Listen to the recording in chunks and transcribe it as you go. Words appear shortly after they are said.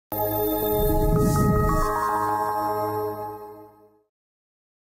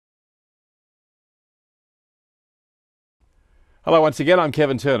Hello once again, I'm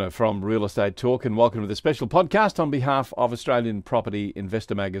Kevin Turner from Real Estate Talk and welcome to the special podcast on behalf of Australian Property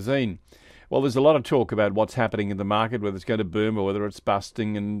Investor Magazine. Well, there's a lot of talk about what's happening in the market, whether it's going to boom or whether it's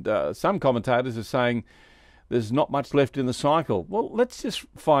busting, and some commentators are saying there's not much left in the cycle. Well, let's just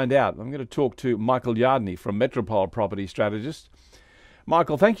find out. I'm going to talk to Michael Yardney from Metropole Property Strategist.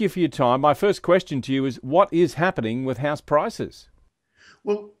 Michael, thank you for your time. My first question to you is, what is happening with house prices?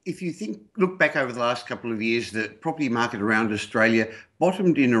 Well, if you look back over the last couple of years, the property market around Australia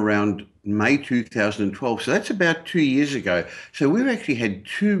bottomed in around May 2012. So that's about 2 years ago. So we've actually had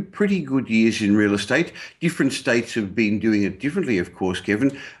two pretty good years in real estate. Different states have been doing it differently, of course,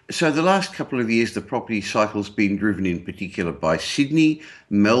 Kevin. So the last couple of years, the property cycle's been driven in particular by Sydney,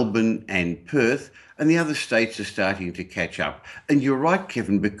 Melbourne and Perth. And the other states are starting to catch up. And you're right,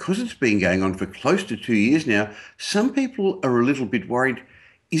 Kevin, because it's been going on for close to 2 years now, some people are a little bit worried.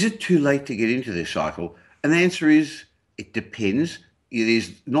 Is it too late to get into this cycle? And the answer is, it depends. It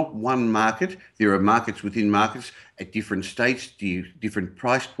is not one market. There are markets within markets at different states, different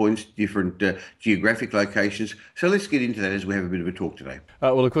price points, different geographic locations. So let's get into that as we have a bit of a talk today.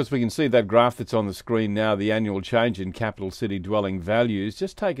 Well, of course, we can see that graph that's on the screen now, the annual change in capital city dwelling values.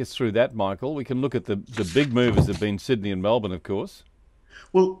 Just take us through that, Michael. We can look at the big movers have been Sydney and Melbourne, of course.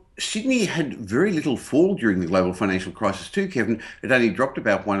 Well, Sydney had very little fall during the global financial crisis too, Kevin. It only dropped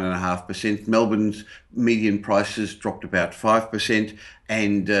about 1.5%. Melbourne's median prices dropped about 5%,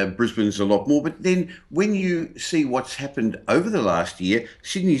 and Brisbane's a lot more. But then when you see what's happened over the last year,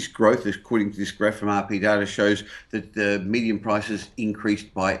 Sydney's growth, according to this graph from RP Data, shows that the median prices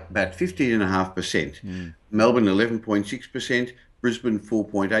increased by about 15.5%. Melbourne, 11.6%. Brisbane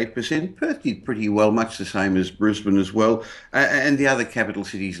 4.8%. Perth did pretty well, much the same as Brisbane as well. And the other capital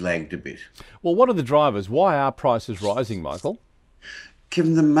cities lagged a bit. Well, what are the drivers? Why are prices rising, Michael?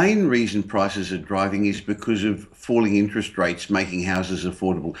 Kevin, the main reason prices are driving is because of falling interest rates making houses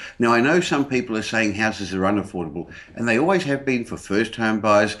affordable. Now, I know some people are saying houses are unaffordable, and they always have been for first home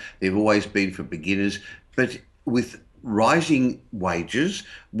buyers. They've always been for beginners. But with rising wages,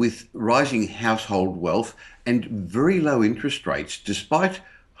 with rising household wealth and very low interest rates, despite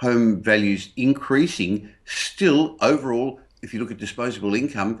home values increasing, still overall, if you look at disposable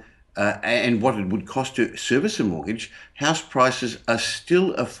income and what it would cost to service a mortgage, house prices are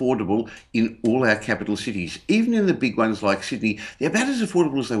still affordable in all our capital cities. Even in the big ones like Sydney, they're about as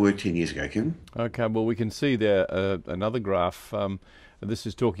affordable as they were 10 years ago, Kevin. Okay, well, we can see there another graph. This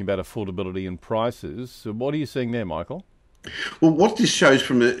is talking about affordability and prices. So what are you seeing there, Michael? Well, what this shows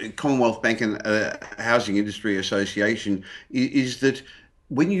from the Commonwealth Bank and Housing Industry Association is that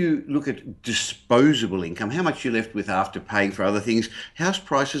when you look at disposable income, how much you're left with after paying for other things, house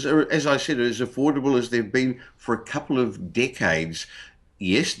prices are, as I said, as affordable as they've been for a couple of decades.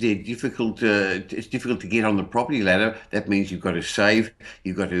 Yes, they're difficult. It's difficult to get on the property ladder. That means you've got to save,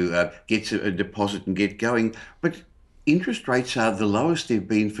 you've got to get a deposit and get going. But interest rates are the lowest they've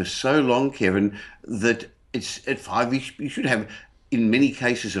been for so long, Kevin, that it's at 5. You should have, in many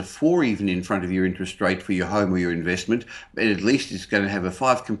cases, a 4 even in front of your interest rate for your home or your investment. But at least it's going to have a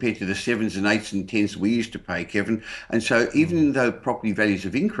 5 compared to the 7s and 8s and 10s we used to pay, Kevin. And so even though property values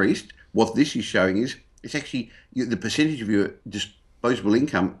have increased, what this is showing is it's actually the percentage of your disposable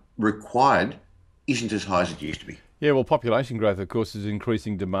income required isn't as high as it used to be. Yeah, well, population growth, of course, is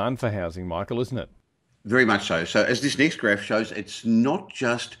increasing demand for housing, Michael, isn't it? Very much so. So as this next graph shows, it's not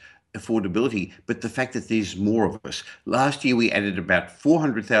just affordability, but the fact that there's more of us. Last year, we added about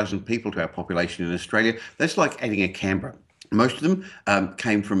 400,000 people to our population in Australia. That's like adding a Canberra. Most of them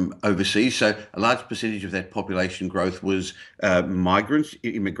came from overseas, so a large percentage of that population growth was migrants,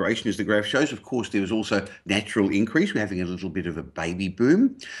 immigration, as the graph shows. Of course, there was also natural increase. We're having a little bit of a baby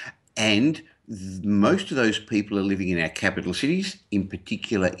boom, and most of those people are living in our capital cities, in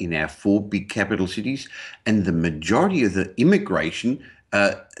particular in our 4 big capital cities, and the majority of the immigration,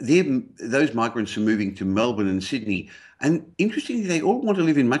 those migrants are moving to Melbourne and Sydney. And interestingly, they all want to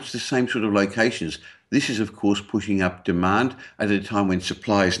live in much the same sort of locations. This is, of course, pushing up demand at a time when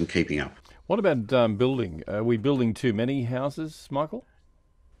supply isn't keeping up. What about building? Are we building too many houses, Michael?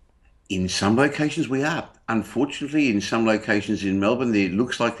 In some locations we are. Unfortunately, in some locations in Melbourne, it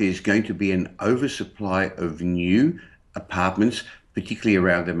looks like there's going to be an oversupply of new apartments, particularly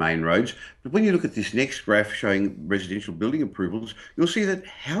around the main roads. But when you look at this next graph showing residential building approvals, you'll see that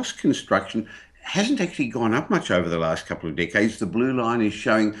house construction hasn't actually gone up much over the last couple of decades. The blue line is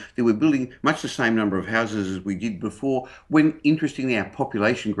showing that we're building much the same number of houses as we did before, when interestingly our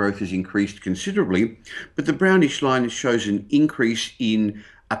population growth has increased considerably. But the brownish line shows an increase in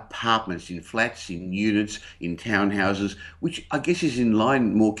apartments, in flats, in units, in townhouses, which I guess is in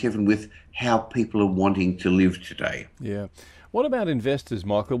line more, Kevin, with how people are wanting to live today. Yeah. What about investors,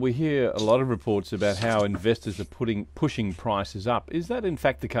 Michael? We hear a lot of reports about how investors are pushing prices up. Is that in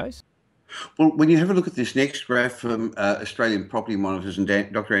fact the case? Well, when you have a look at this next graph from Australian Property Monitors and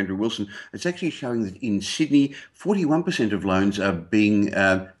Dr. Andrew Wilson, it's actually showing that in Sydney, 41% of loans are being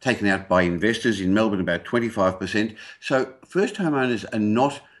taken out by investors. In Melbourne, about 25%. So first homeowners are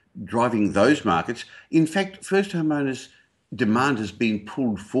not driving those markets. In fact, first homeowners demand has been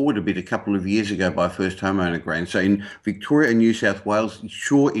pulled forward a bit a couple of years ago by first homeowner grants. So in Victoria and New South Wales,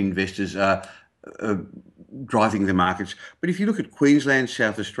 sure, investors are uh, driving the markets. But if you look at Queensland,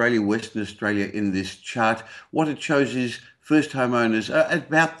 South Australia, Western Australia in this chart, what it shows is first homeowners are at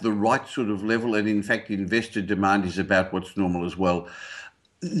about the right sort of level, and in fact, investor demand is about what's normal as well.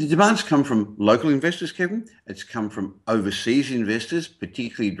 The demand's come from local investors, Kevin. It's come from overseas investors,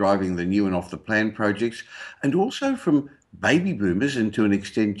 particularly driving the new and off the plan projects, and also from baby boomers and to an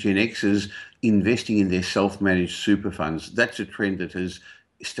extent Gen Xers investing in their self-managed super funds. That's a trend that is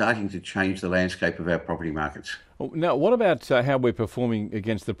starting to change the landscape of our property markets. Now, what about how we're performing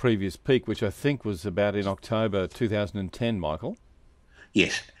against the previous peak, which I think was about in October 2010, Michael?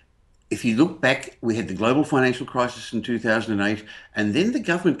 Yes. If you look back, we had the global financial crisis in 2008, and then the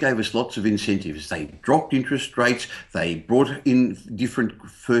government gave us lots of incentives. They dropped interest rates, they brought in different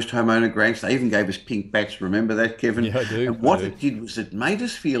first homeowner grants, they even gave us pink bats. Remember that, Kevin? Yeah, I do. And what it did was it made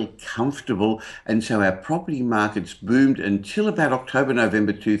us feel comfortable, and so our property markets boomed until about October,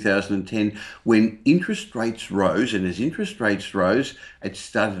 November 2010, when interest rates rose, and as interest rates rose, it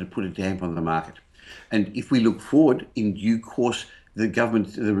started to put a damp on the market. And if we look forward, in due course, the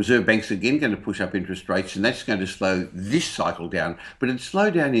government, the Reserve Bank's again going to push up interest rates, and that's going to slow this cycle down. But it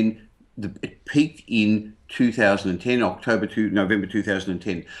slowed down it peaked in 2010, October to November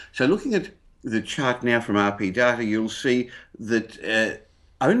 2010. So looking at the chart now from RP data, you'll see that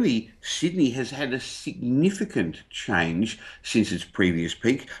only Sydney has had a significant change since its previous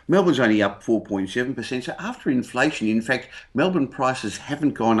peak. Melbourne's only up 4.7%. So after inflation, in fact, Melbourne prices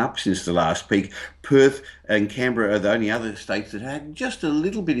haven't gone up since the last peak. Perth and Canberra are the only other states that had just a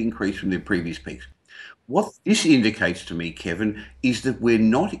little bit increase from their previous peaks. What this indicates to me, Kevin, is that we're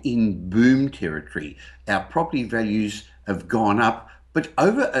not in boom territory. Our property values have gone up, but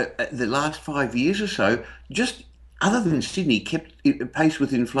over the last 5 years or so, just other than Sydney, kept pace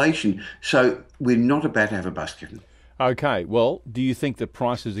with inflation. So we're not about to have a bust, Kevin. Okay, well, do you think that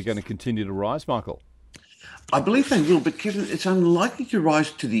prices are going to continue to rise, Michael? I believe they will, but Kevin, it's unlikely to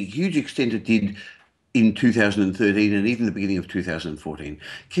rise to the huge extent it did in 2013 and even the beginning of 2014.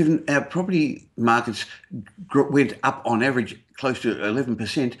 Kevin, our property markets went up on average close to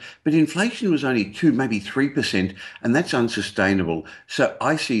 11%, but inflation was only 2, maybe 3%, and that's unsustainable. So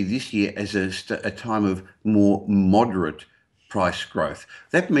I see this year as a time of more moderate price growth.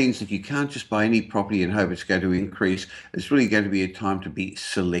 That means that you can't just buy any property and hope it's going to increase. It's really going to be a time to be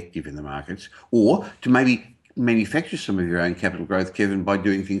selective in the markets, or to maybe manufacture some of your own capital growth, Kevin, by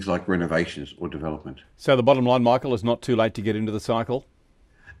doing things like renovations or development. So the bottom line, Michael, is not too late to get into the cycle?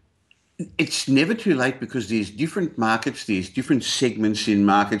 It's never too late because there's different markets, there's different segments in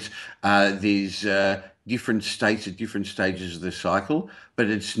markets, there's different states at different stages of the cycle, but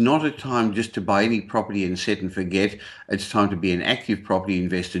it's not a time just to buy any property and set and forget. It's time to be an active property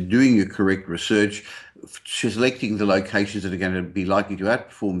investor, doing your correct research, selecting the locations that are going to be likely to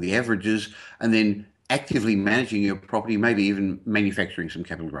outperform the averages, and then actively managing your property, maybe even manufacturing some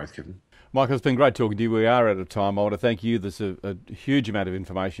capital growth, Kevin. Michael, it's been great talking to you. We are out of time. I want to thank you. There's a huge amount of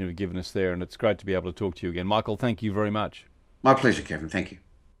information you've given us there, and it's great to be able to talk to you again. Michael, thank you very much. My pleasure, Kevin. Thank you.